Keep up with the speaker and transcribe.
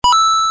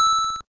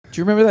Do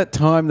you remember that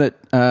time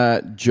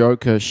that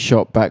Joker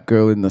shot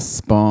Batgirl in the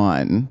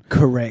spine?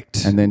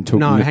 Correct. And then took...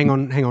 No, hang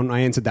on.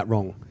 I answered that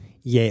wrong.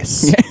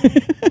 Yes.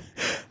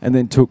 And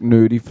then took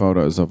nudie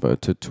photos of her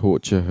to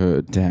torture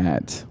her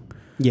dad.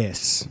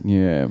 Yes.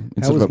 Yeah.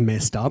 That was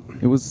messed up.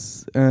 It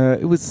was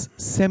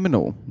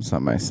seminal,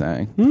 some may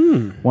say.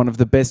 One of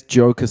the best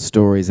Joker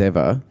stories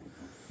ever.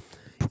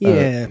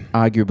 Yeah.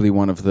 Arguably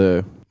one of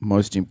the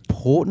most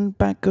important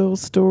Batgirl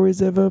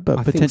stories ever, but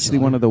I think potentially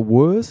so. one of the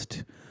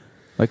worst.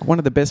 Like one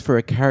of the best for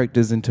her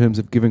characters in terms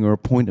of giving her a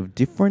point of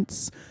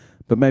difference,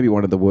 but maybe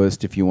one of the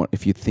worst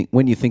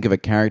when you think of a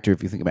character,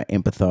 if you think about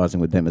empathizing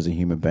with them as a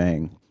human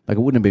being. Like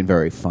it wouldn't have been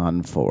very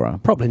fun for her.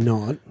 Probably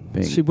not.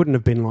 She wouldn't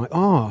have been like,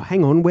 oh,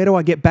 hang on, where do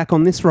I get back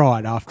on this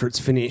ride after it's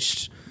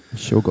finished?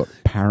 She all got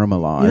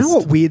paralyzed. You know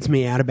what weirds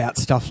me out about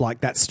stuff like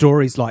that,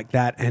 stories like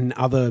that, and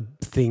other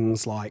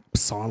things like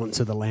Silence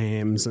of the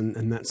Lambs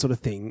and that sort of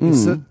thing,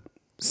 is that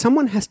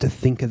someone has to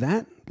think of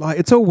that. Like,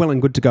 it's all well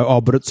and good to go,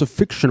 oh, but it's a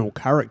fictional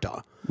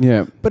character.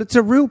 Yeah. But it's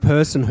a real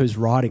person who's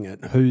writing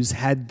it, who's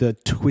had the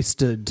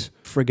twisted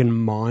friggin'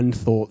 mind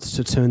thoughts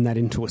to turn that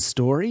into a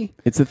story.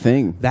 It's a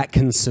thing. That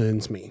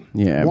concerns me.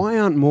 Yeah. Why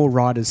aren't more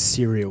writers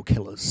serial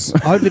killers?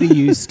 Over to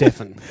you,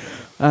 Stefan.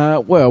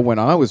 Well, when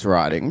I was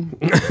writing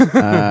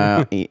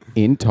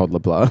in Toddler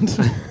Blood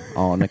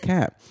on a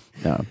cat.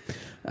 No.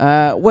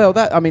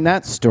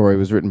 That story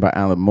was written by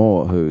Alan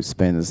Moore, who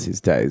spends his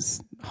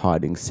days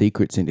hiding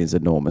secrets in his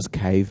enormous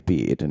cave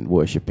beard and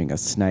worshipping a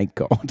snake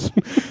god.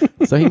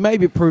 So he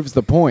maybe proves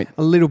the point.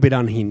 A little bit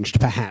unhinged,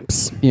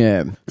 perhaps.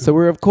 Yeah. So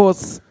we're, of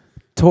course,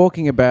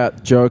 talking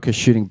about Joker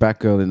shooting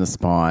Batgirl in the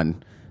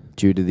spine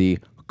due to the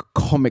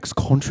comics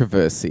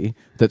controversy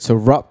that's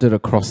erupted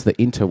across the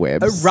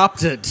interwebs.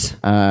 Erupted.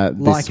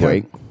 This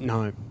week.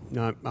 No,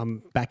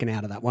 I'm backing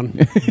out of that one.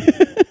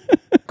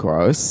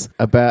 Gross.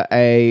 About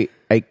a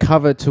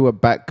cover to a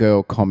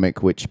Batgirl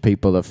comic which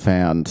people have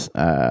found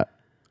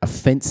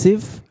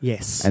offensive.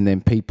 Yes. And then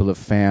people have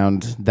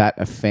found that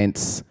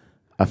offence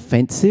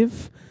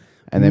offensive.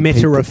 And then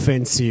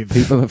meta-offensive.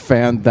 People have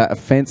found that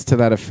offence to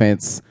that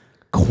offence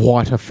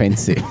quite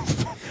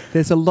offensive.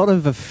 There's a lot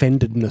of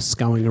offendedness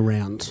going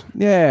around.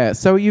 Yeah.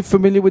 So are you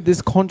familiar with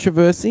this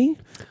controversy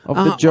of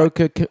the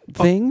Joker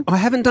thing? I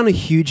haven't done a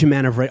huge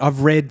amount of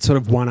I've read sort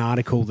of one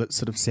article that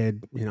sort of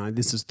said,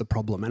 this is the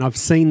problem. And I've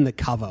seen the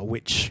cover,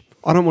 which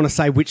I don't want to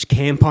say which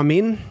camp I'm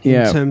in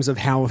terms of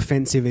how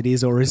offensive it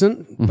is or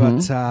isn't. Mm-hmm.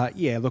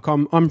 But look,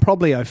 I'm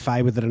probably au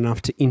fait with it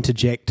enough to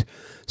interject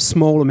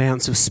small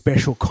amounts of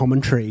special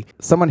commentary.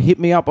 Someone hit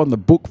me up on the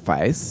book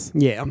face.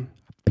 Yeah.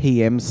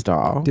 PM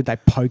style. Did they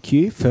poke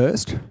you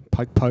first?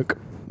 Poke.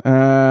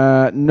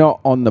 Not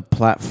on the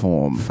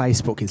platform.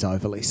 Facebook is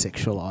overly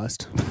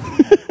sexualised.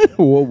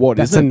 Well,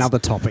 That's another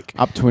topic.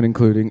 Up to and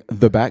including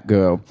the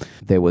Batgirl.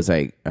 There was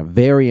a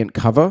variant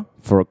cover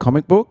for a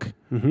comic book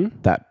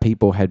that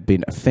people had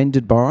been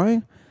offended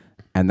by,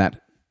 and that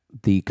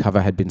the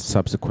cover had been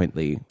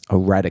subsequently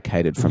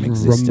eradicated from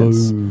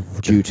existence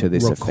due to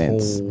this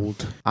offence.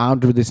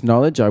 Armed with this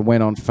knowledge, I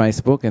went on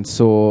Facebook and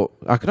saw...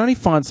 I could only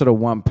find sort of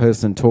one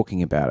person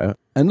talking about it.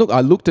 And look,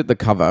 I looked at the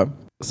cover.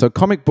 So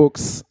comic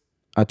books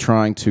are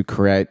trying to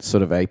create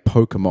sort of a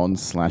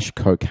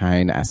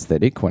Pokemon/cocaine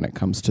aesthetic when it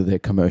comes to their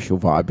commercial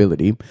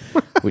viability,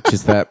 which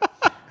is that...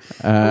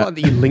 I like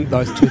that you link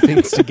those two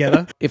things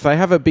together. If they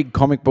have a big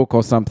comic book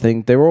or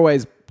something, they're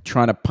always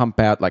trying to pump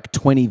out like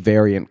 20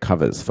 variant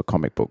covers for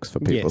comic books for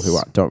people who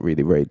don't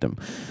really read them.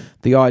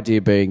 The idea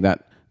being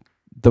that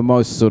the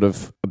most sort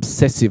of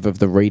obsessive of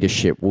the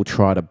readership will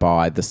try to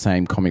buy the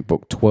same comic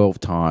book 12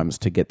 times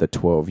to get the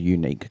 12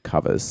 unique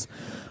covers.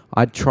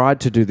 I tried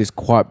to do this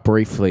quite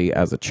briefly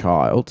as a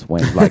child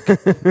when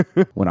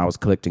when I was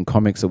collecting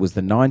comics. It was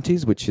the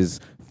 90s, which is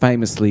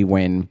famously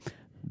when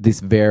this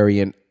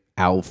variant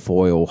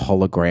alfoil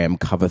hologram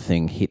cover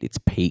thing hit its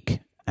peak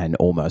and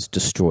almost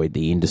destroyed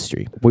the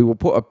industry. We will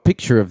put a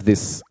picture of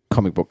this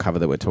comic book cover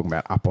that we're talking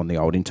about up on the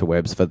old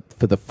interwebs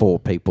for the 4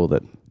 people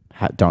that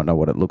don't know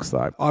what it looks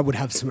like. I would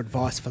have some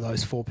advice for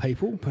those 4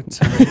 people, but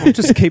I'll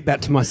just keep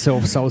that to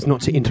myself so as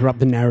not to interrupt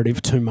the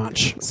narrative too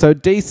much. So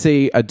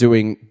DC are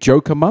doing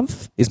Joker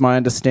Month, is my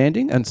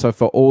understanding, and so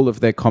for all of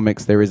their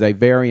comics there is a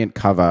variant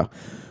cover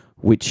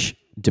which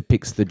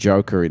depicts the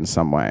Joker in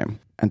some way.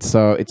 And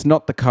so it's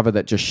not the cover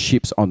that just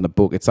ships on the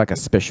book. It's like a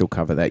special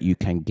cover that you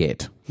can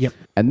get. Yep.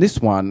 And this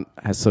one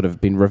has sort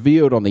of been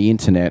revealed on the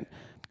internet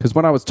because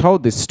when I was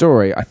told this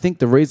story, I think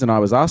the reason I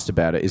was asked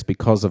about it is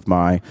because of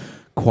my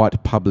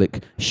quite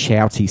public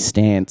shouty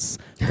stance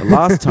the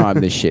last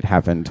time this shit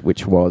happened,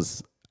 which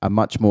was a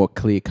much more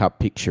clear-cut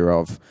picture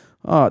of,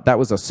 that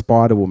was a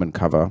Spider-Woman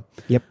cover.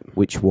 Yep.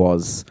 Which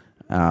was...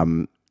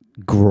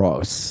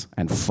 gross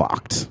and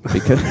fucked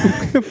because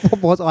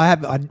what was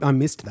I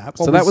missed that.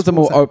 That was a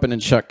more open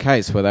and shut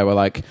case where they were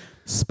like,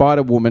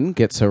 Spider-Woman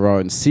gets her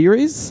own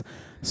series,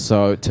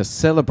 so to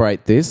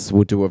celebrate this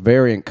we'll do a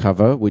variant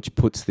cover which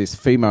puts this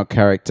female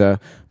character,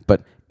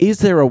 but is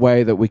there a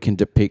way that we can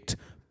depict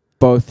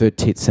both her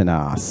tits and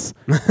ass?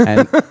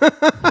 And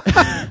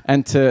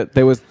And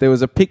there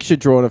was a picture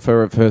drawn of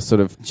her sort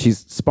of, she's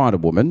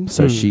Spider-Woman,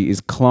 so she is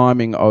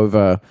climbing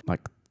over like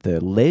the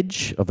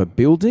ledge of a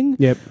building.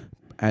 Yep.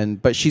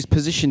 But she's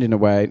positioned in a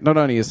way, not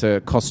only is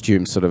her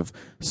costume sort of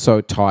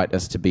so tight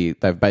as to be,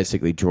 they've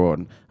basically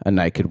drawn a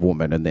naked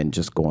woman and then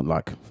just gone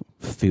like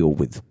fill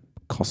with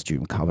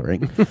costume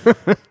colouring.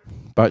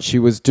 But she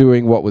was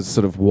doing what was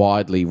sort of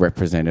widely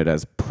represented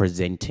as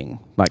presenting.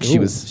 Like she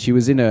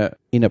was in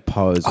a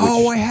pose.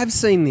 I have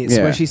seen this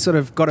where she sort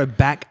of got her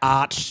back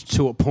arched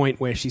to a point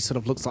where she sort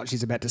of looks like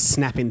she's about to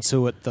snap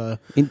into it, the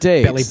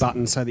belly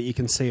button, so that you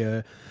can see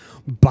her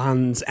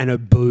buns and her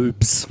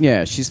boobs.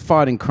 Yeah, she's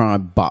fighting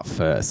crime butt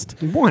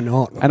first. Why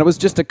not? And it was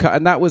just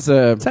and that was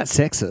a... Is that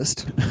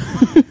sexist?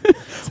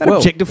 Is that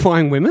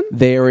objectifying women?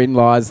 Therein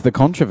lies the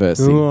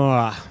controversy.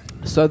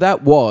 So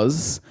that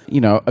was,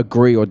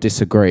 agree or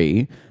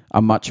disagree,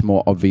 a much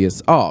more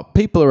obvious,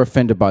 people are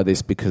offended by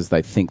this because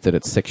they think that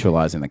it's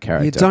sexualizing the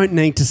character. You don't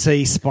need to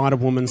see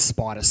Spider-Woman's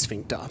spider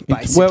sphincter,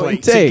 basically,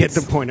 to get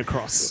the point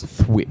across.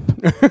 Thwip.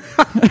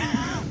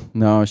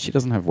 No, she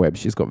doesn't have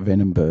webs. She's got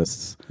venom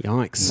bursts.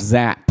 Yikes.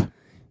 Zap.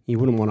 You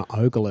wouldn't want to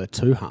ogle her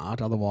too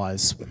hard,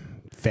 otherwise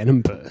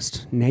venom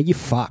burst. Now you're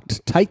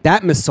fucked. Take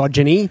that,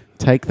 misogyny.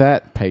 Take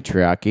that,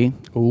 patriarchy.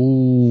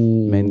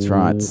 Ooh. Men's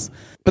rights.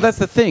 But that's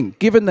the thing.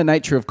 Given the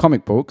nature of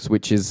comic books,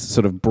 which is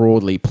sort of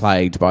broadly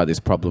plagued by this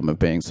problem of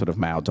being sort of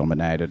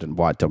male-dominated and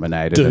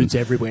white-dominated. Dudes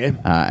everywhere.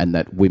 And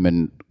that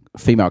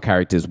female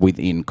characters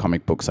within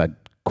comic books are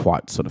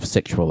quite sort of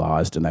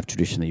sexualized, and they've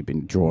traditionally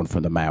been drawn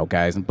from the male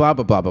gaze and blah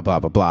blah blah blah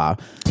blah blah blah.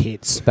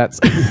 Tits. That's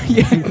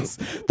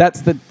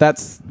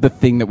that's the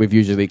thing that we've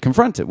usually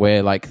confronted,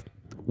 where like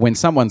when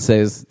someone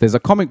says there's a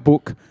comic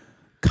book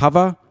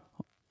cover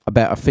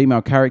about a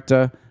female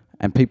character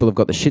and people have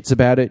got the shits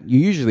about it, you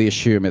usually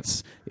assume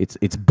it's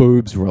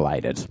boobs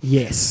related.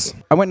 Yes.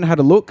 I went and had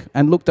a look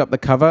and looked up the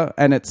cover,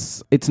 and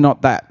it's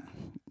not that.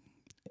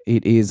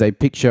 It is a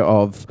picture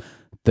of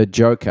the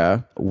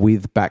Joker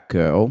with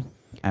Batgirl.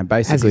 And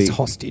basically, as his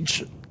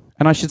hostage.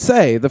 And I should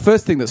say, the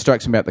first thing that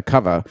strikes me about the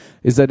cover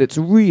is that it's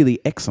really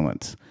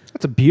excellent.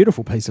 It's a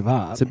beautiful piece of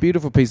art. It's a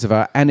beautiful piece of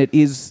art, and it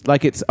is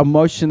like it's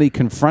emotionally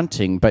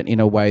confronting, but in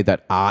a way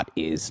that art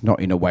is, not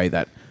in a way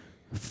that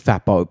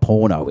Fappo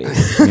porno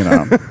is.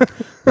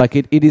 Like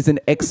it is an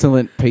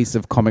excellent piece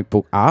of comic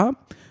book art,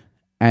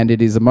 and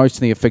it is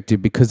emotionally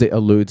effective because it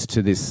alludes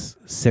to this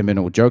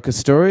seminal Joker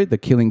story, The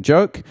Killing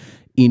Joke,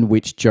 in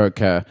which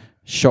Joker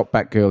shot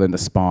Batgirl in the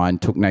spine,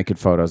 took naked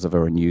photos of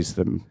her and used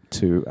them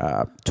to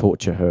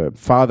torture her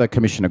father,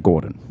 Commissioner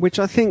Gordon. Which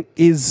I think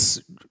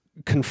is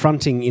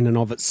confronting in and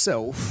of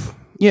itself.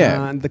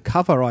 Yeah. And the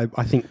cover, I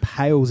think,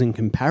 pales in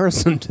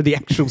comparison to the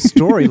actual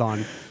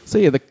storyline. So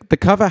yeah, the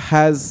cover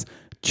has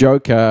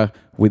Joker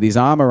with his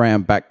arm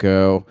around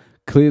Batgirl,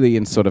 clearly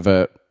in sort of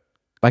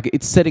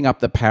it's setting up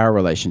the power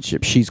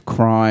relationship. She's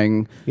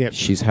crying. Yep.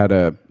 She's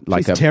had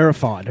she's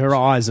terrified. Her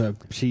eyes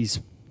she's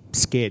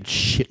scared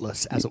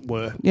shitless, as it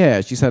were. Yeah,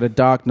 she's had a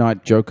Dark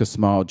Knight Joker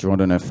smile drawn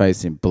on her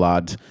face in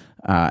blood,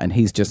 and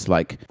he's just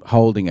like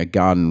holding a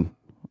gun,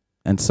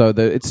 and so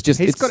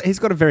he's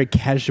got a very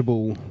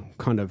casual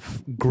kind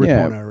of grip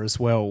on her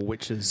as well,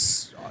 which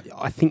is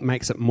I think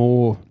makes it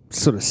more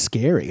sort of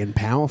scary and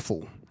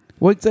powerful.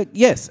 Well,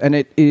 yes, and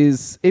it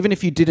is, even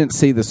if you didn't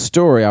see the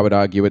story, I would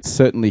argue it's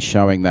certainly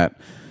showing that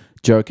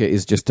Joker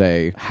is just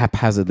a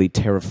haphazardly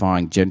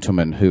terrifying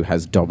gentleman who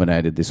has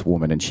dominated this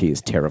woman, and she is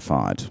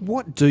terrified.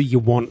 What do you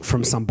want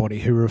from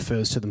somebody who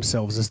refers to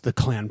themselves as the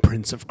Clown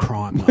Prince of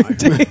Crime, though?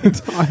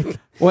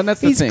 Well, and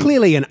that's the thing. He's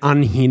clearly an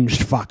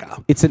unhinged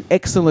fucker. It's an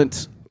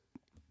excellent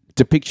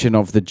depiction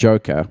of the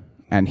Joker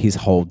and his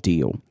whole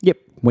deal. Yep.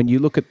 When you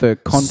look at the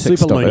context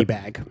Super of loony it...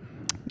 bag.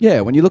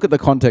 Yeah, when you look at the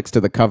context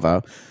of the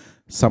cover,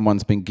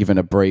 someone's been given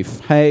a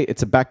brief. Hey,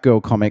 it's a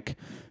Batgirl comic.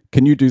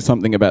 Can you do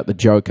something about the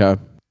Joker?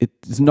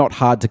 It's not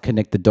hard to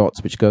connect the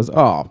dots, which goes,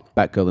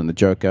 Batgirl and the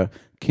Joker,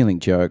 Killing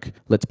Joke,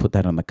 let's put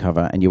that on the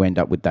cover, and you end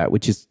up with that,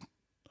 which is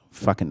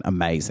fucking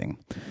amazing.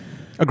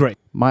 Agree.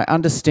 My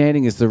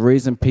understanding is the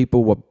reason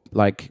people were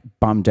like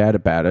bummed out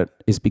about it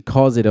is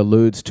because it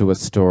alludes to a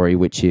story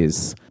which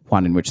is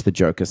one in which the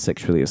Joker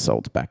sexually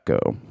assaults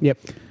Batgirl. Yep.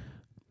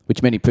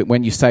 Which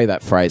when you say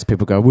that phrase,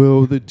 people go,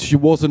 well, she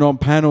wasn't on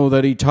panel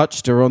that he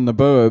touched her on the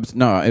burbs.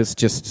 No, it's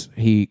just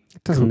he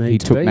took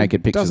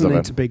naked pictures of her. Doesn't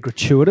need to be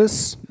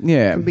gratuitous.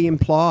 Yeah. It can be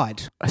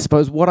implied. I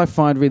suppose what I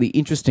find really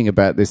interesting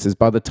about this is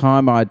by the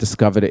time I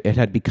discovered it, it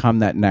had become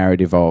that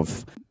narrative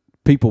of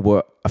people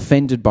were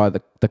offended by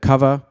the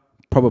cover,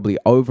 probably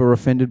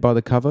over-offended by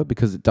the cover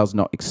because it does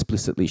not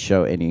explicitly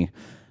show any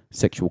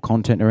sexual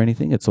content or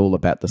anything. It's all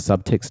about the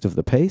subtext of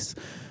the piece.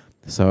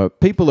 So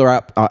people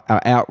are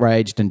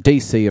outraged, and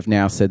DC have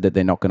now said that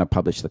they're not going to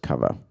publish the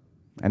cover.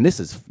 And this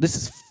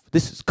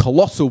is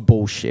colossal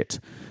bullshit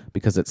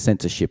because it's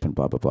censorship and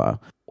blah, blah, blah.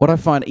 What I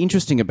find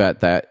interesting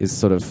about that is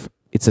sort of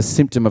it's a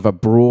symptom of a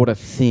broader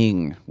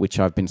thing which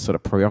I've been sort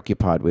of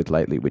preoccupied with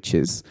lately, which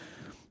is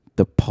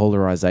the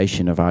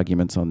polarization of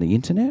arguments on the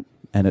internet.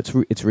 And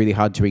it's really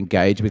hard to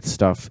engage with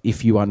stuff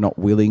if you are not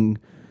willing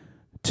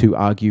to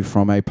argue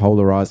from a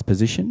polarized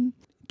position.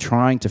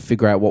 trying to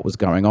figure out what was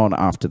going on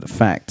after the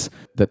fact.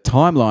 The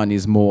timeline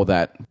is more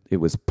that it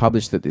was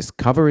published that this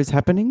cover is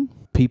happening.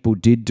 People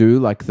did do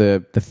like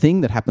the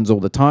thing that happens all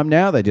the time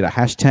now. They did a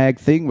hashtag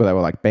thing where they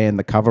were like, ban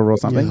the cover or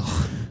something.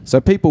 Ugh.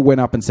 So people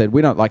went up and said,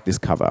 we don't like this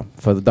cover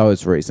for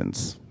those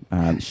reasons.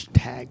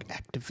 Hashtag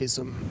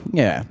activism.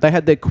 Yeah, they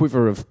had their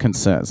quiver of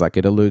concerns. Like,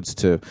 it alludes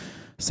to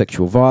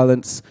sexual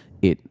violence.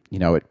 It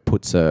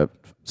puts a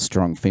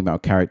strong female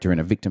character in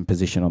a victim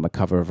position on the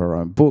cover of her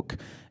own book.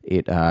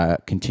 It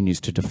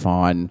continues to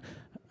define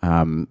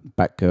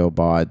Batgirl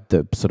by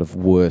the sort of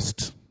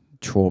worst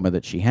trauma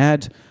that she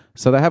had.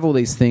 So they have all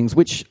these things,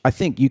 which I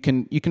think you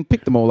can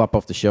pick them all up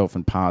off the shelf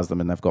and parse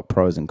them, and they've got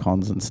pros and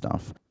cons and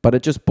stuff. But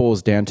it just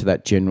boils down to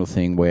that general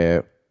thing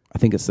where I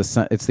think it's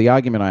the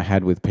argument I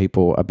had with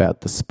people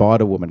about the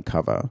Spider-Woman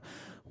cover,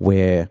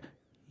 where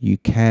you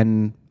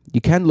can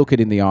look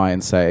it in the eye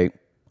and say,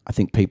 I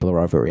think people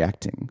are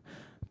overreacting.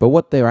 But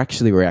what they're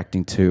actually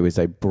reacting to is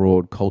a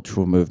broad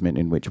cultural movement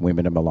in which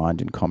women are maligned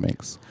in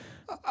comics,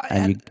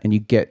 and you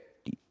get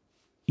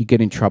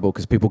in trouble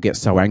because people get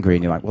so angry,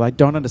 and you're like, well, I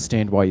don't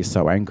understand why you're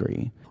so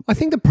angry. I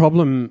think the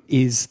problem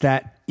is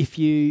that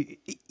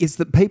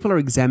that people are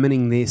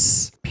examining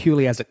this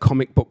purely as a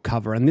comic book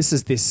cover, and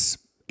this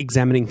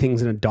examining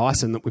things in a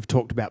Dyson that we've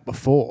talked about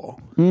before.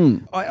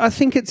 I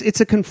think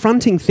it's a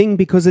confronting thing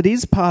because it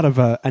is part of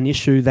an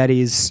issue that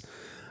is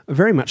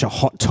very much a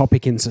hot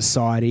topic in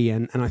society,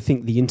 and I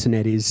think the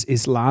internet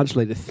is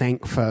largely to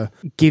thank for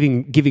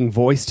giving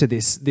voice to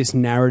this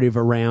narrative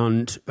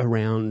around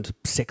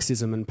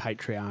sexism and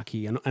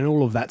patriarchy and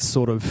all of that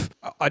sort of.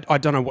 I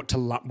don't know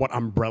what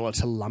umbrella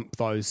to lump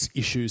those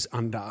issues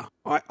under.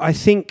 I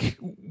think,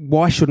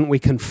 why shouldn't we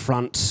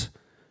confront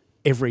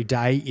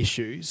everyday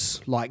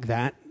issues like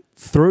that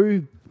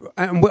through?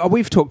 And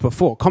we've talked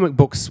before. Comic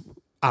books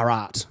are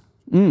art.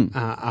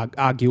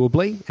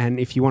 Arguably, and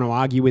if you want to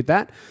argue with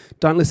that,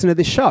 don't listen to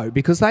this show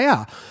because they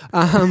are.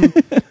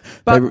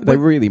 But they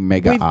really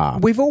mega are.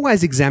 We've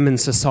always examined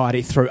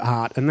society through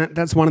art, and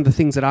that's one of the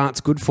things that art's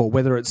good for,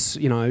 whether it's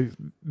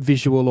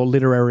visual or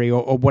literary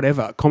or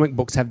whatever. Comic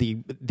books have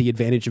the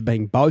advantage of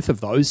being both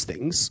of those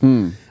things.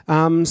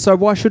 So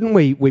why shouldn't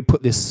we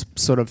put this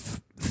sort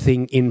of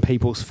thing in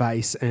people's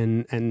face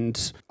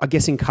and I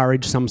guess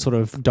encourage some sort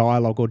of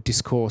dialogue or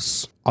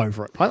discourse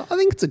over it? I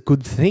think it's a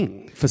good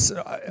thing.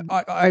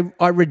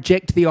 I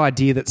reject the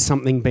idea that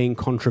something being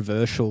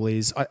controversial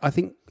is. I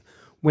think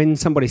when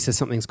somebody says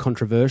something's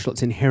controversial,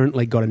 it's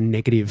inherently got a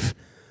negative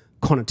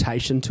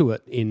connotation to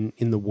it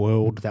in the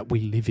world that we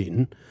live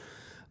in.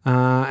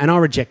 And I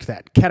reject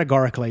that,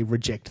 categorically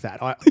reject that.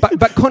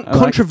 But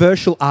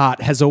controversial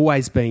art has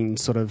always been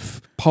sort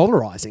of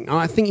polarising.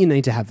 I think you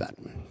need to have that.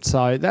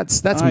 So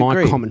that's my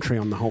agree. commentary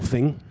on the whole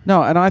thing.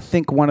 No, and I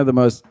think one of the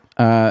most...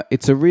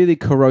 it's a really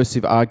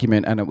corrosive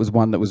argument, and it was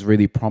one that was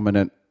really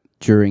prominent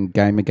during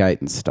Gamergate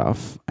and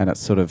stuff, and it's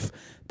sort of...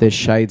 There's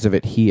shades of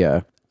it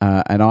here.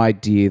 An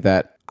idea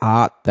that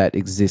art that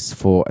exists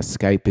for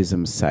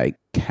escapism's sake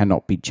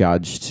cannot be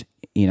judged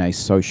in a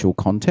social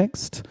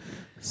context.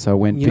 So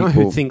when you know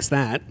who thinks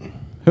that?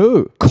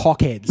 Who?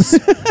 Cockheads.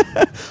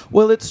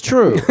 Well, it's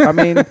true. I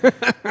mean,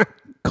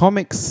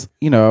 comics,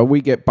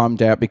 we get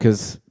bummed out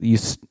because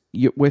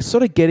we're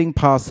sort of getting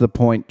past the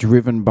point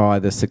driven by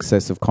the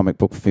success of comic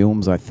book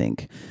films, I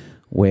think,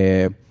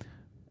 where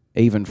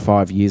even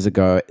 5 years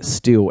ago,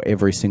 still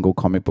every single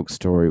comic book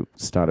story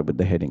started with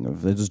the heading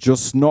of, it's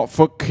just not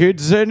for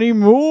kids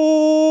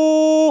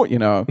anymore.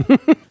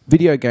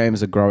 Video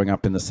games are growing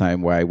up in the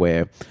same way,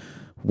 where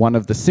one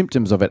of the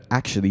symptoms of it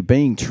actually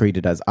being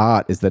treated as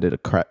art is that it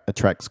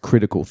attracts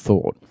critical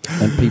thought.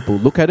 And people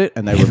look at it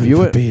and they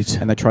review it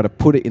and they try to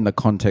put it in the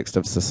context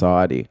of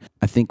society.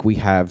 I think we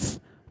have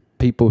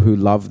people who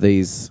love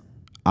these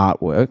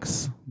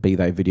artworks, be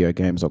they video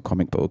games or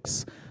comic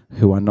books,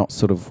 who are not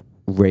sort of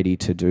ready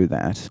to do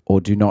that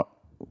or do not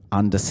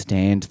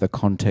understand the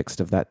context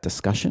of that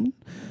discussion.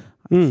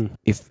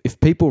 If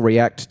people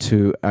react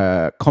to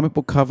a comic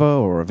book cover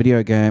or a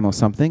video game or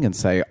something and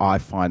say, I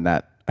find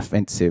that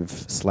offensive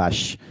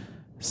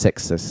 /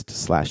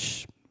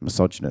 sexist /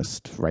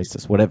 misogynist,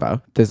 racist,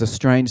 whatever, there's a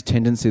strange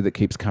tendency that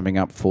keeps coming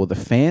up for the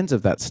fans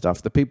of that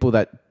stuff, the people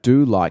that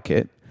do like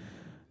it,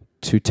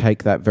 to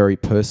take that very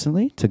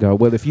personally, to go,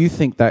 well, if you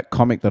think that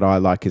comic that I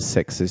like is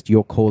sexist,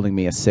 you're calling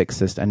me a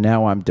sexist, and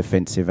now I'm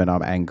defensive and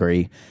I'm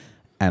angry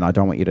and I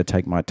don't want you to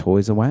take my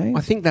toys away.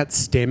 I think that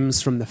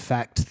stems from the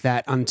fact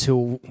that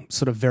until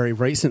sort of very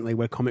recently,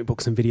 where comic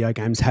books and video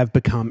games have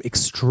become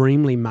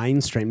extremely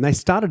mainstream, they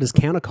started as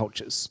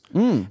countercultures.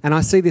 And I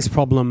see this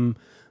problem,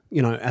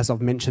 as I've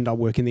mentioned, I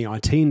work in the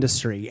IT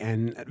industry,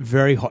 and a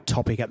very hot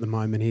topic at the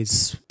moment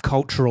is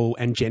cultural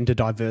and gender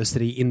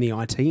diversity in the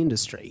IT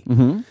industry.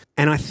 And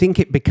I think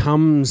it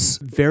becomes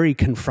very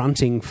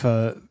confronting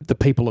for the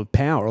people of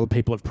power or the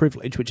people of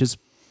privilege, which is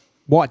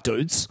white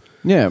dudes,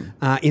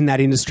 in that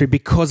industry,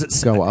 because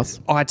it's Go us.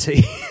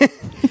 IT.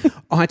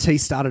 IT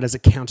started as a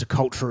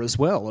counterculture as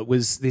well. It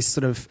was this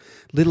sort of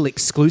little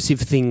exclusive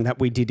thing that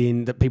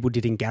people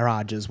did in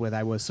garages where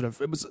they were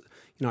it was,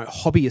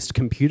 hobbyist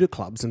computer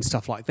clubs and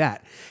stuff like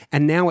that.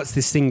 And now it's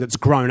this thing that's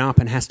grown up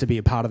and has to be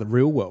a part of the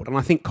real world. And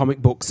I think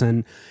comic books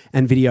and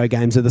video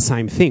games are the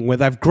same thing, where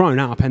they've grown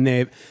up and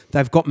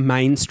they've got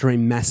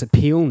mainstream mass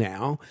appeal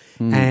now.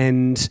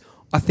 And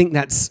I think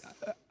that's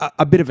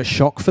a bit of a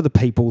shock for the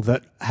people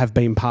that have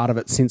been part of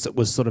it since it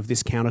was sort of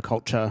this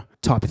counterculture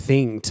type of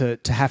thing, to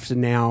have to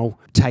now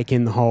take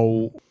in the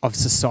whole of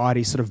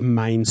society sort of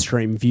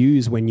mainstream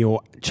views when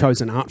your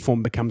chosen art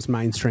form becomes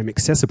mainstream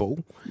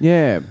accessible.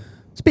 Yeah.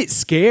 It's a bit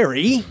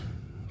scary.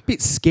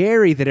 Bit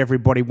scary that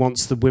everybody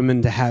wants the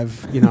women to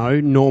have,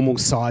 normal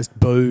sized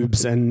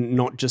boobs and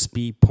not just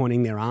be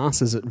pointing their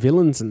asses at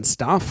villains and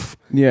stuff.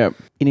 Yeah.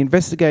 In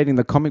investigating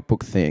the comic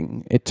book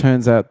thing, it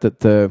turns out that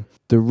the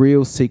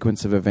real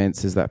sequence of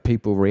events is that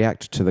people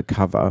react to the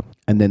cover,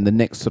 and then the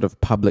next sort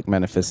of public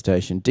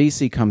manifestation,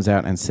 DC comes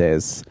out and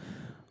says,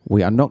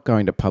 we are not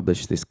going to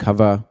publish this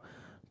cover,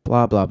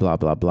 blah, blah, blah,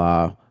 blah,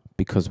 blah,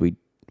 because we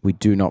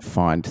do not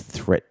find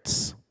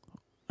threats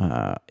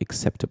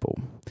acceptable.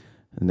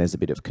 And there's a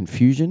bit of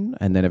confusion,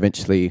 and then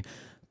eventually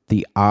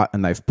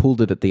and they've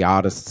pulled it at the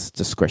artist's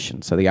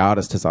discretion. So the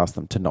artist has asked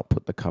them to not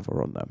put the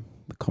cover on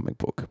the comic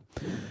book.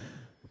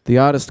 The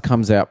artist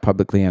comes out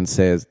publicly and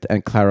says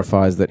and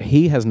clarifies that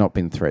he has not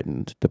been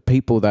threatened. The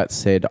people that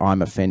said,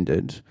 I'm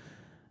offended,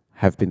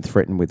 have been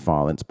threatened with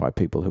violence by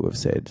people who have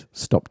said,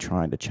 stop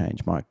trying to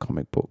change my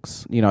comic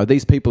books.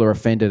 These people are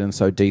offended and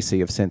so DC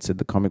have censored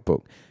the comic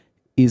book.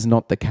 Is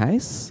not the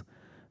case.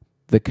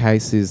 The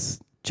case is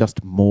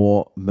just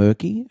more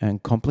murky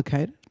and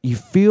complicated. You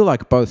feel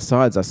like both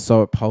sides are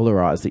so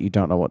polarized that you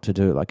don't know what to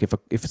do. Like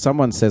if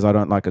someone says, I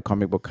don't like a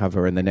comic book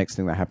cover, and the next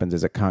thing that happens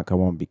is it can't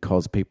go on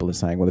because people are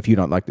saying, well, if you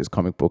don't like this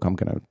comic book, I'm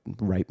going to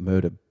rape,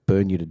 murder,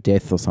 burn you to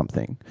death or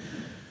something.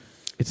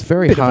 It's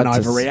very bit hard of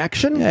an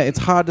overreaction. Yeah, it's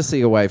hard to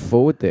see a way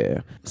forward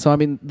there. So, I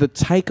mean, the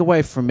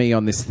takeaway from me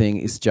on this thing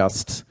is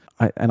just...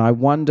 I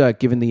wonder,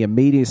 given the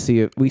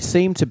immediacy we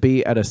seem to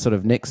be at a sort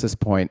of nexus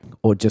point,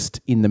 or just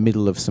in the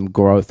middle of some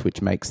growth,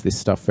 which makes this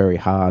stuff very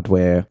hard,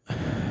 where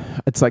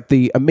it's like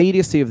the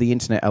immediacy of the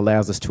internet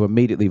allows us to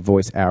immediately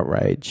voice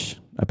outrage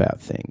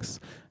about things.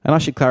 And I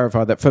should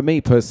clarify that for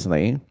me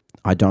personally,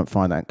 I don't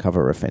find that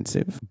cover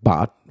offensive,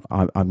 but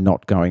I'm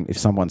not going, if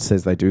someone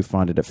says they do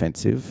find it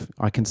offensive,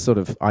 I can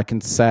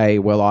say,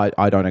 well,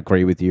 I don't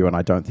agree with you and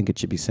I don't think it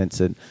should be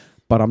censored,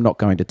 but I'm not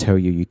going to tell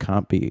you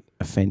can't be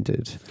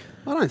offended.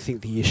 I don't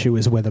think the issue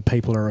is whether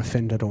people are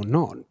offended or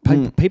not.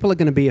 People are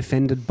going to be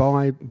offended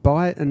by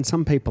it, and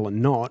some people are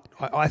not.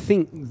 I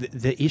think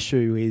the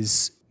issue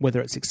is whether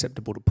it's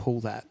acceptable to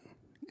pull that.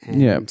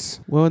 And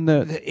well,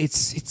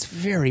 it's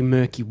very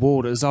murky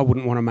waters. I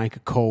wouldn't want to make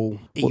a call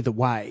either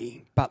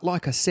way. But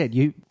like I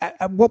said,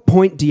 at what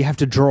point do you have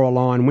to draw a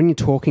line when you're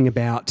talking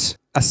about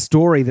a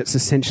story that's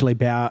essentially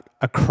about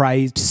a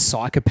crazed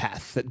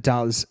psychopath that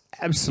does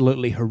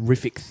absolutely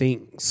horrific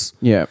things?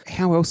 Yeah.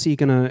 How else are you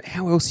gonna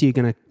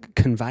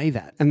convey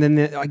that? And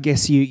then I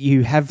guess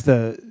you have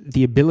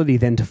the ability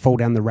then to fall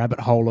down the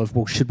rabbit hole of,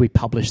 well, should we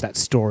publish that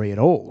story at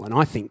all? And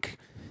I think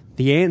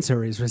the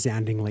answer is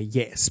resoundingly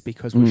yes,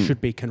 because we should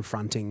be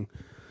confronting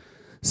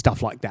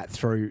stuff like that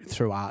through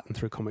art and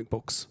through comic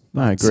books.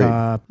 I agree.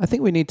 I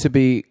think we need to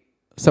be...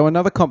 So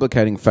another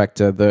complicating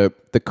factor,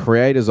 the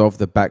creators of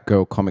the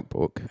Batgirl comic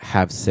book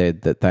have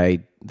said that they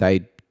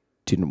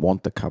didn't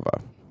want the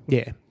cover.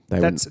 Yeah.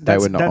 That's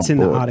in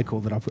the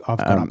article that I've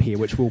got up here,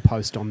 which we'll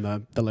post on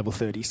the Level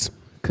 30s.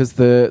 Because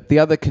the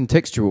other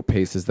contextual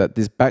piece is that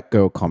this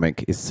Batgirl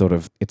comic is sort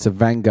of, it's a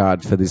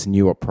vanguard for this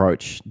new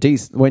approach.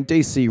 When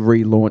DC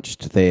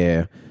relaunched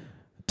their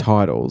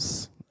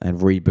titles and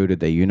rebooted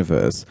their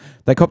universe,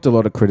 they copped a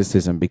lot of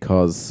criticism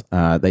because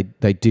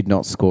they did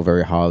not score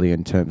very highly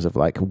in terms of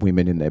like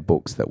women in their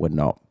books that were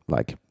not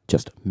like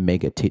just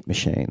mega tit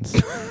machines.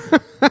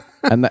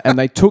 and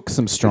they took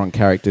some strong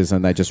characters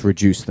and they just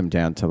reduced them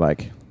down to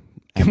like...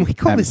 Can we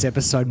call this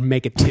episode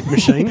Mega Tit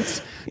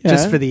Machines?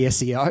 Just for the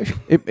SEO?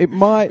 It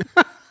might.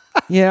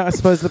 Yeah, I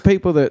suppose the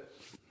people that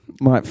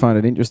might find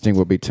it interesting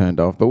will be turned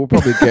off, but we'll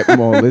probably get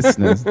more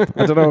listeners.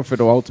 I don't know if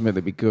it'll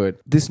ultimately be good.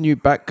 This new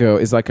Batgirl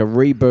is like a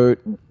reboot.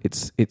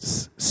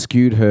 It's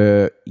skewed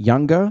her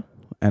younger,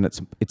 and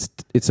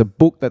it's a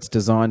book that's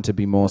designed to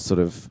be more sort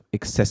of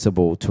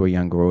accessible to a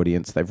younger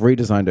audience. They've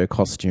redesigned her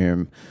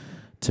costume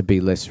to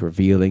be less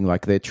revealing.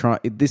 Like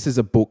this is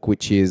a book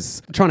which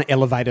is trying to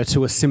elevate her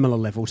to a similar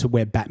level to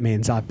where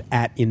Batman's up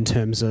at in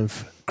terms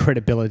of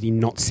credibility,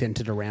 not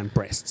centered around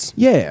breasts.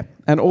 Yeah.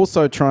 And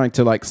also trying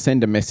to like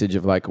send a message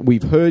of like,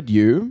 we've heard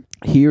you.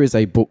 Here is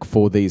a book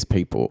for these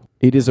people.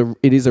 It is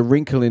a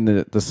wrinkle in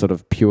the sort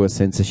of pure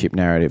censorship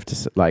narrative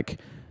to like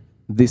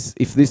this.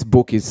 If this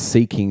book is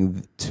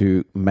seeking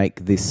to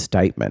make this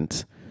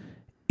statement,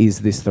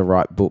 is this the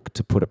right book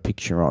to put a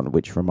picture on,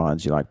 which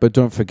reminds you like, but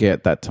don't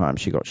forget that time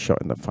she got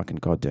shot in the fucking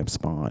goddamn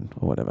spine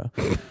or whatever.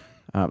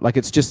 Like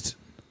it's just,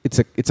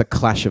 it's a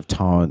clash of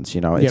tones,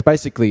 you know. It's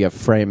basically a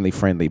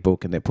family-friendly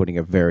book, and they're putting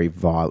a very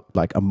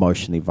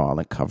emotionally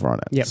violent cover on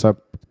it. Yep. So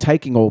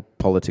taking all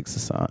politics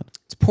aside,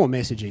 it's poor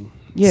messaging.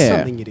 Yeah.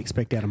 Something you'd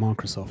expect out of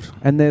Microsoft.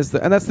 And that's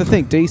the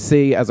thing.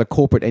 DC as a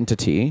corporate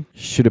entity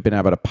should have been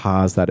able to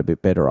parse that a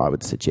bit better, I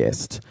would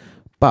suggest.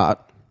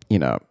 But, you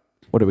know,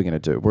 what are we going to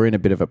do? We're in a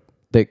bit of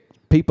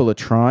people are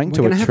trying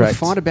to attract. We're going to have a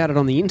fight about it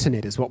on the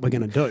internet is what we're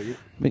going to do.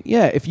 But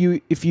yeah, if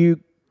you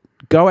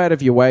go out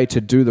of your way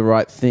to do the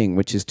right thing,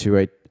 which is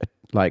to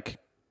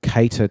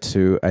cater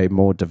to a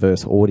more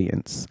diverse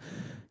audience,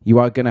 you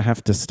are going to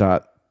have to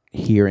start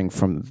hearing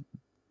from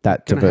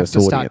that diverse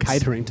audience. Start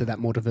catering to that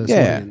more diverse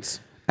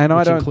audience. And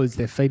which includes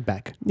their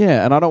feedback.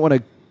 Yeah, and I don't want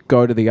to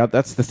go to the other.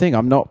 That's the thing.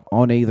 I'm not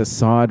on either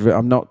side.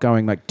 I'm not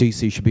going like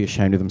DC should be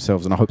ashamed of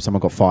themselves, and I hope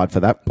someone got fired for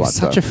that. You're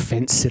such a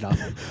fence sitter.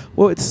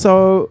 Well, it's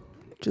so.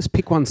 Just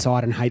pick one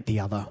side and hate the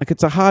other. Like,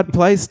 it's a hard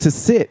place to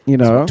sit, you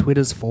know. That's what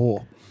Twitter's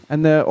for.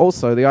 And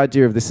also the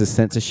idea of this as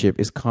censorship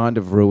is kind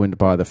of ruined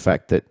by the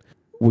fact that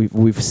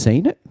we've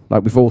seen it.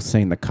 Like, we've all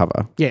seen the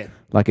cover. Yeah.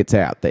 Like, it's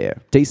out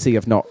there. DC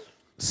have not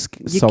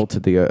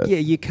salted the earth. Yeah,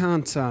 you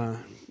can't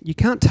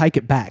take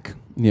it back.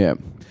 Yeah.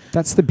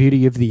 That's the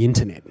beauty of the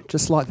internet.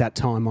 Just like that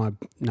time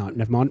no,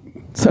 never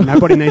mind.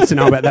 Nobody needs to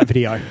know about that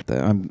video.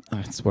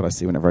 That's what I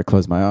see whenever I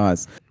close my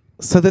eyes.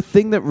 So the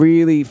thing that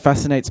really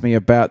fascinates me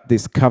about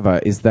this cover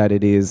is that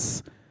it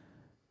is,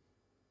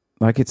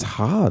 like, it's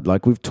hard.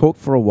 Like, we've talked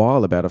for a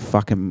while about a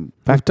fucking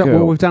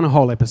Batgirl. We've done a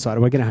whole episode.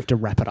 We're going to have to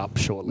wrap it up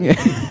shortly.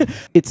 Yeah.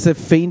 It's a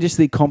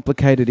fiendishly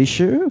complicated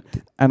issue,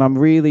 and I'm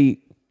really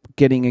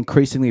getting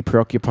increasingly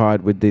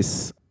preoccupied with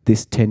this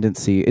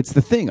tendency. It's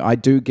the thing. I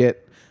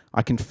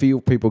can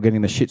feel people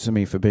getting the shits of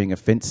me for being a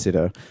fence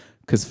sitter.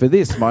 Because for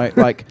this,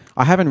 I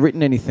haven't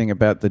written anything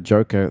about the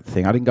Joker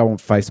thing. I didn't go on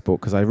Facebook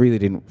because I really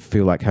didn't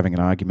feel like having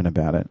an argument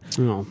about it.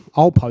 Oh,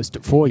 I'll post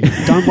it for you.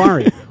 Don't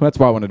worry. Well, that's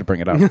why I wanted to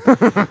bring it up.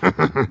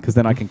 Because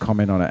then I can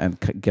comment on it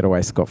and get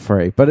away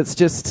scot-free. But it's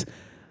just,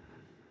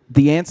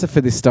 the answer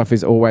for this stuff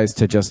is always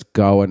to just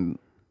go and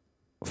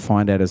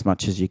find out as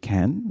much as you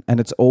can. And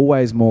it's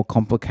always more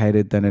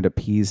complicated than it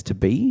appears to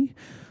be.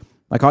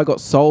 Like, I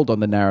got sold on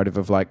the narrative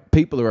of, like,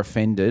 people are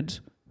offended,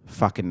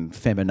 fucking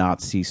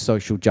feminazi,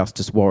 social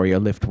justice warrior,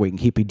 left-wing,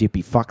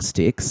 hippy-dippy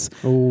fucksticks.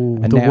 Oh,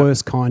 the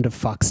worst kind of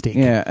fuckstick.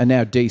 Yeah, and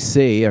now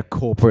DC, a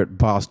corporate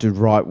bastard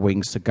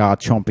right-wing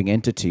cigar-chomping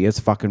entity, has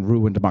fucking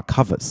ruined my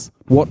covers.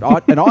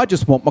 And I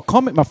just want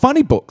my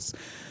funny books.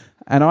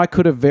 And I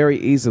could have very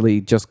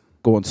easily just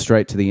gone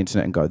straight to the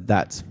internet and go,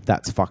 that's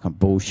fucking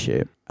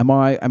bullshit. Am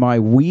I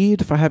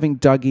weird for having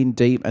dug in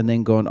deep and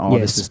then gone,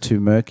 yes, this is too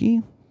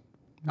murky?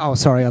 Oh,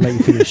 sorry, I'll let you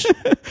finish.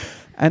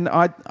 And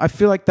I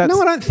feel like that's...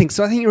 No, I don't think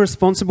so. I think you're a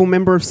responsible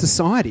member of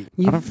society.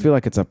 I don't feel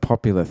like it's a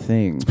popular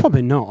thing. It's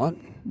probably not.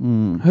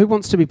 Who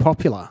wants to be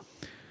popular?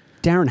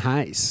 Darren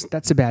Hayes.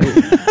 That's about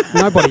it.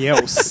 Nobody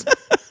else.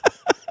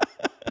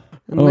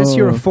 Unless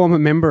you're a former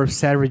member of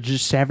Savage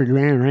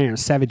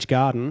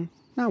Garden,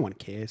 no one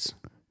cares.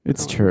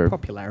 It's true.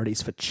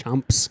 Popularity's for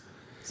chumps.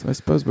 So I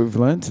suppose what we've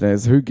learned today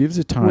is who gives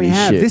a tiny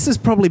shit. This has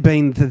probably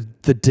been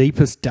the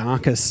deepest,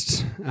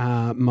 darkest,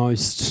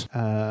 most,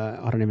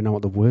 I don't even know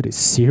what the word is,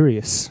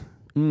 serious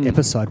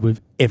episode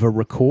we've ever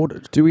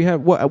recorded. Do we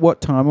have, what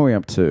time are we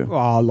up to?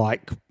 Oh,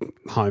 like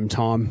home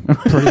time,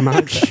 pretty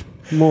much.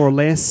 More or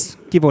less,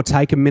 give or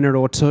take a minute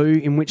or two,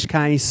 in which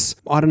case,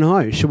 I don't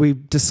know, should we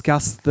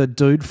discuss the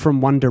dude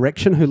from One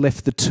Direction who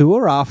left the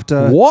tour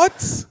after...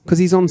 What? Because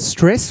he's on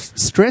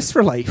stress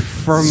relief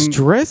from...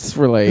 Stress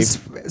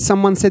relief?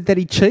 Someone said that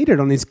he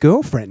cheated on his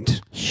girlfriend.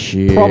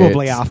 Shit.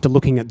 Probably after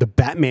looking at the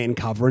Batman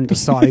cover and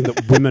deciding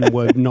that women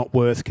were not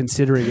worth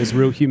considering as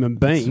real human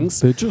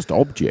beings. They're just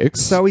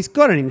objects. So he's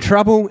got in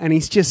trouble and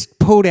he's just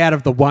pulled out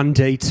of the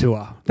 1D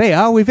tour.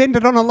 There, we've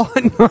ended on a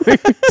light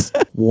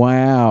note.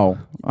 Wow.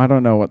 I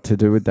don't know what to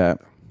do with that.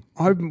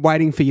 I'm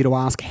waiting for you to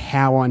ask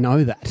how I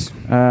know that.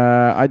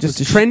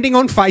 It's trending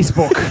on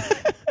Facebook.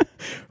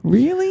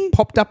 Really?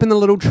 Popped up in the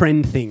little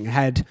trend thing.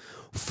 Had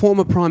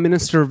former Prime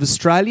Minister of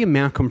Australia,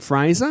 Malcolm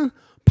Fraser,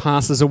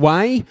 passes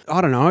away.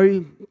 I don't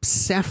know,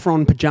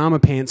 Saffron Pajama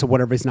Pants or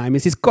whatever his name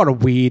is. He's got a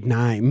weird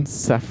name.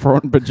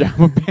 Saffron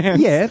Pajama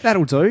Pants? Yeah,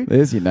 that'll do.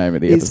 There's your name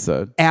of the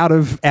episode. Out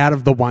of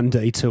the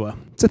 1D tour.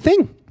 It's a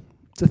thing.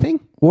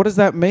 What does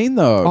that mean,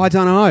 though? I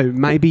don't know.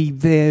 Maybe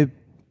they're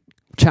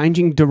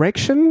changing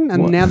direction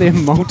and now they're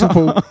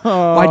multiple.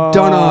 I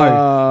don't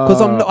know.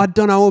 Because I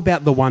don't know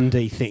about the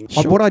 1D thing.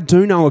 Sure. What I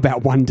do know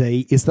about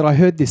 1D is that I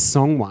heard this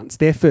song once,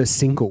 their first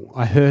single.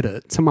 I heard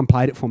it. Someone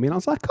played it for me and I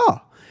was like,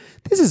 oh,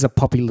 this is a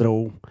poppy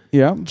little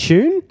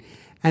tune.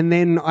 And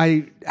then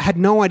I had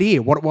no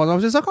idea what it was. I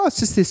was just like, oh, it's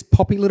just this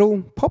poppy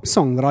little pop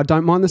song that I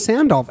don't mind the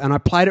sound of. And I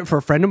played it for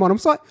a friend of mine. I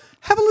was like,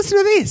 have a listen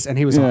to this. And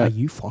he was like, are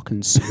you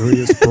fucking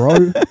serious,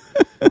 bro?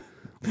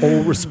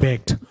 All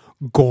respect,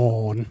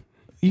 gone.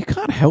 You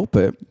can't help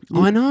it.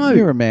 I know.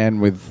 You're a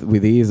man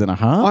with ears and a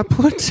heart.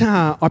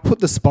 I put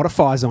the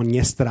Spotify's on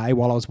yesterday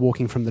while I was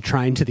walking from the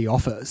train to the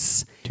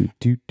office,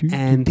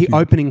 and the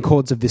opening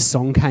chords of this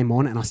song came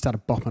on, and I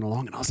started bopping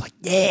along, and I was like,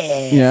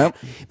 "Yeah,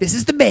 this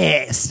is the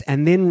best."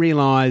 And then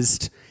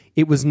realised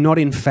it was not,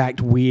 in fact,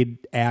 Weird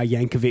Al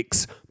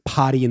Yankovic's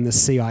 "Party in the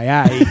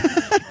CIA."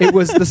 It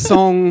was the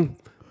song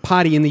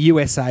 "Party in the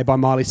USA" by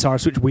Miley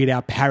Cyrus, which Weird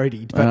Al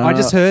parodied. But I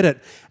just heard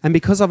it, and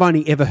because I've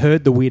only ever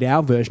heard the Weird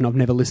Al version, I've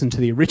never listened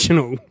to the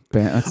original.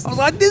 I was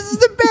like, "This is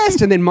the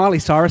best!" And then Miley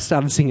Cyrus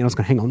started singing. I was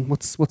going, "Hang on,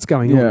 what's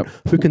going on?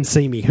 Who can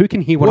see me? Who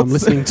can hear what I'm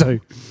listening to?"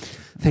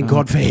 Thank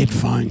God for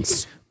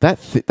headphones.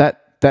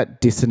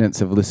 That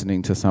dissonance of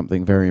listening to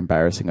something very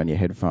embarrassing on your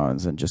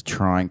headphones and just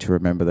trying to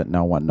remember that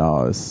no one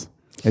knows.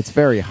 It's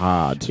very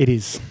hard. It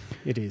is.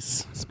 It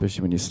is.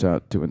 Especially when you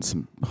start doing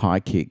some high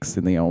kicks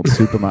in the old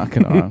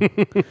supermarket aisle.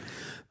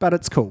 But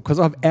it's cool because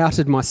I've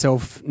outed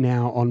myself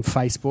now on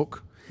Facebook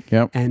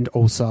and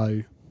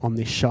also on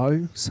this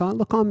show. So,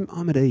 look,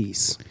 I'm at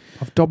ease.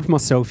 I've dobbed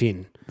myself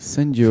in.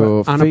 Send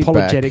your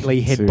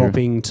unapologetically head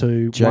bopping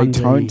to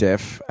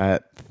jtonedeaf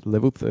at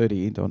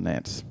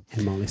level30.net.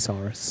 And Miley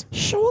Cyrus.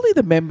 Surely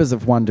the members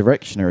of One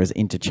Direction are as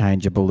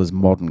interchangeable as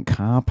modern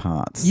car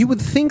parts. You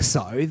would think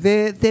so.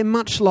 They're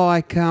much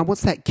like,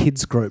 what's that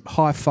kids group,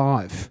 High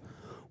Five,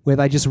 where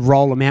they just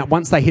roll them out.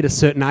 Once they hit a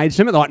certain age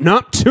limit, they're like,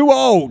 nope, too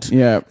old.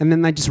 Yeah. And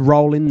then they just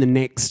roll in the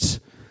next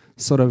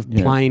sort of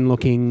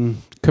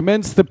plain-looking...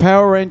 Commence the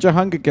Power Ranger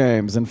Hunger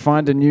Games and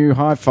find a new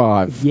high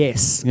five.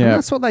 Yes. Yeah. And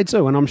that's what they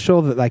do. And I'm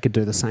sure that they could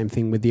do the same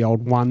thing with the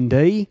old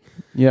 1D.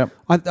 Yep.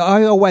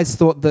 I always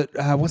thought that,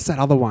 what's that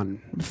other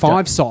one?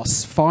 5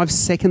 Sauce. 5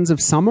 Seconds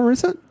of Summer,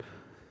 is it?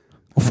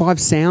 Or 5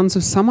 Sounds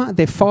of Summer?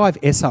 They're 5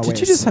 SOS. Did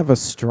you just have a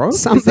stroke?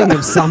 Something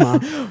of summer.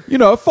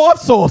 5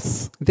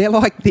 Sauce. They're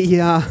like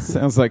the...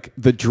 Sounds like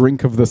the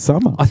drink of the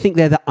summer. I think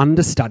they're the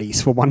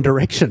understudies for One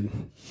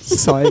Direction.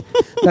 So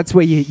that's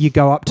where you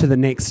go up to the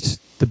next...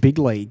 The big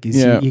league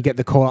is you get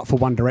the call up for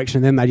One Direction,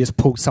 and then they just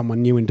pull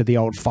someone new into the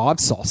old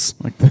 5 Sauce.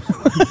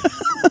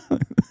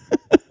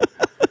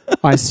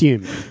 I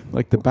assume.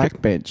 Like the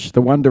backbench,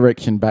 the One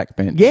Direction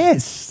backbench.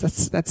 Yes,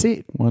 that's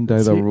it. One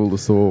day they'll rule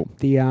us all.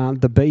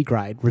 The B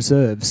grade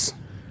reserves.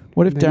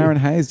 What if Darren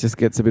Hayes just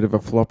gets a bit of a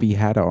floppy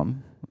hat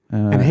on?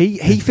 And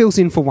he fills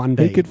in for 1D.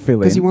 He could fill in.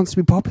 Because he wants to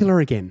be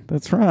popular again.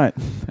 That's right,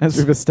 as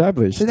we've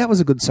established. So that was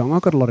a good song. I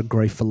got a lot of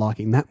grief for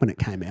liking that when it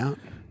came out.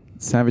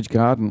 Savage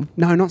Garden.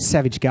 No, not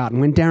Savage Garden.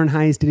 When Darren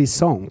Hayes did his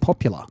song,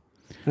 Popular.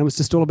 And it was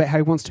just all about how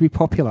he wants to be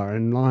popular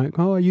and like,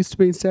 I used to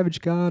be in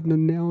Savage Garden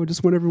and now I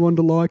just want everyone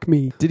to like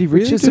me. Did he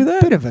really do that? Which is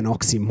a bit of an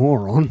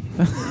oxymoron.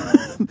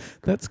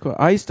 That's cool.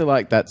 I used to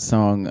like that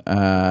song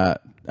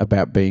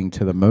about being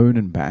to the moon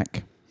and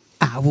back.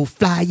 I will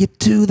fly you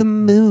to the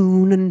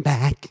moon and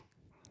back.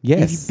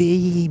 Yes. If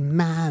you be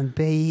my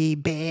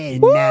baby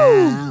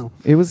now.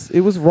 It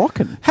was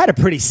rocking. Had a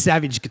pretty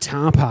savage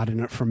guitar part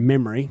in it from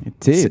memory. It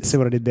did. See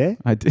what I did there?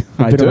 I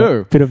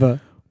do. Bit of a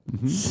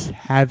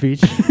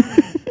savage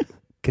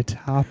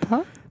guitar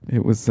part.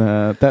 It was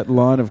that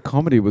line of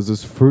comedy was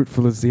as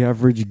fruitful as the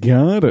average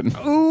garden.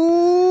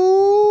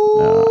 Ooh.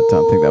 No, I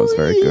don't think that was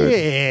very good.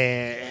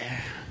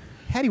 Yeah.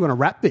 How do you want to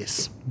wrap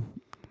this?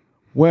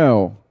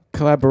 Well,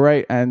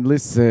 collaborate and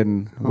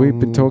listen. We've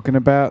been talking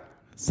about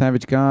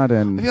Savage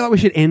Garden. I feel like we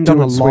should end on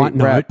a light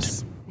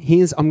note.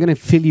 I'm going to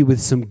fill you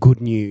with some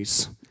good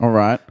news. All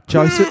right.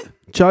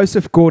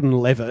 Joseph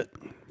Gordon-Levitt,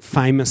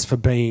 famous for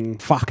being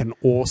fucking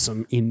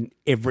awesome in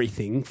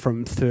everything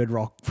from Third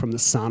Rock from the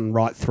Sun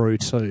right through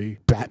to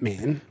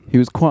Batman.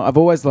 I've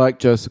always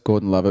liked Joseph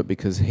Gordon-Levitt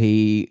because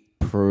he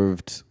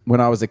proved when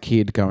I was a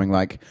kid going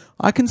like,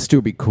 I can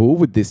still be cool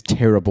with this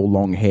terrible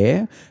long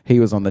hair.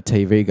 He was on the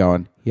TV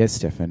going, yes,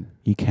 Stefan,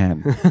 you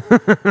can.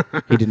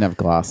 He didn't have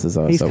glasses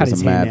though, so it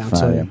was a mad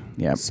failure.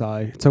 Yeah.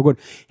 So it's all good.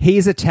 He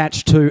is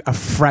attached to a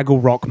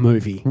Fraggle Rock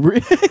movie.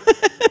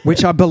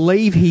 Which I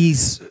believe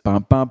he's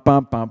not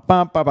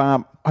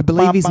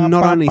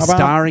only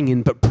starring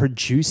in but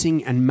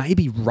producing and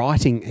maybe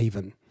writing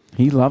even.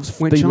 He loves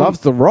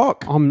The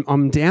Rock.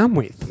 I'm down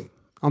with.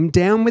 I'm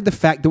down with the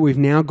fact that we've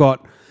now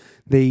got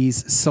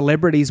these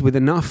celebrities with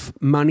enough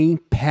money,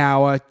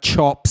 power,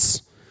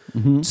 chops I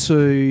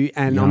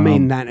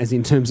mean that as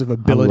in terms of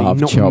ability,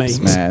 not chops,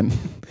 means. Man.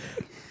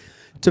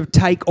 To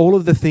take all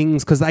of the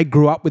things, because they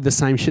grew up with the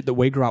same shit that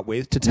we grew up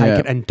with, to take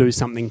it and do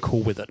something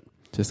cool with it.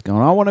 Just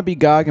going, I want to be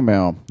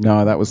Gargamel.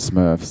 No, that was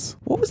Smurfs.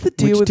 What was the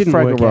deal with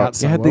Fraggle Rock?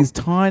 You had these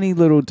tiny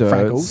little dudes.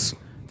 Fraggles.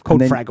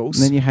 Called Fraggles.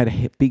 And then you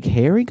had big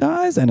hairy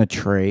guys and a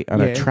tree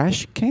and a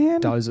trash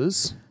can.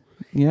 Dozers.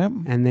 Yeah.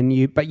 And then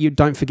you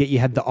don't forget you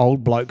had the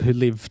old bloke who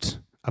lived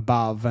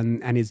above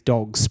and his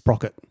dog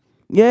Sprocket.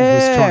 Yeah. Who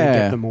was trying to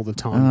get them all the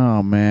time.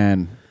 Oh,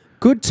 man.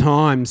 Good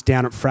times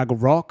down at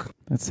Fraggle Rock.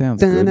 That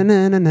sounds good.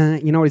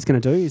 You know what he's going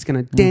to do? He's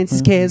going to dance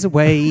his cares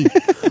away.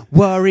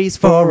 Worries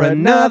for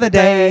another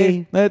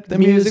day. Let the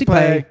music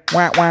play.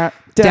 Wah, wah.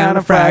 Down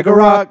at Fraggle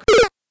Rock.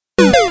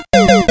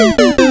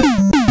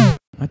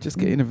 I just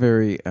get in a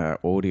very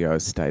audio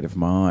state of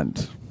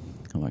mind.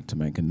 I like to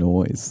make a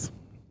noise.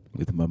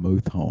 with my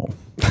mouth hole.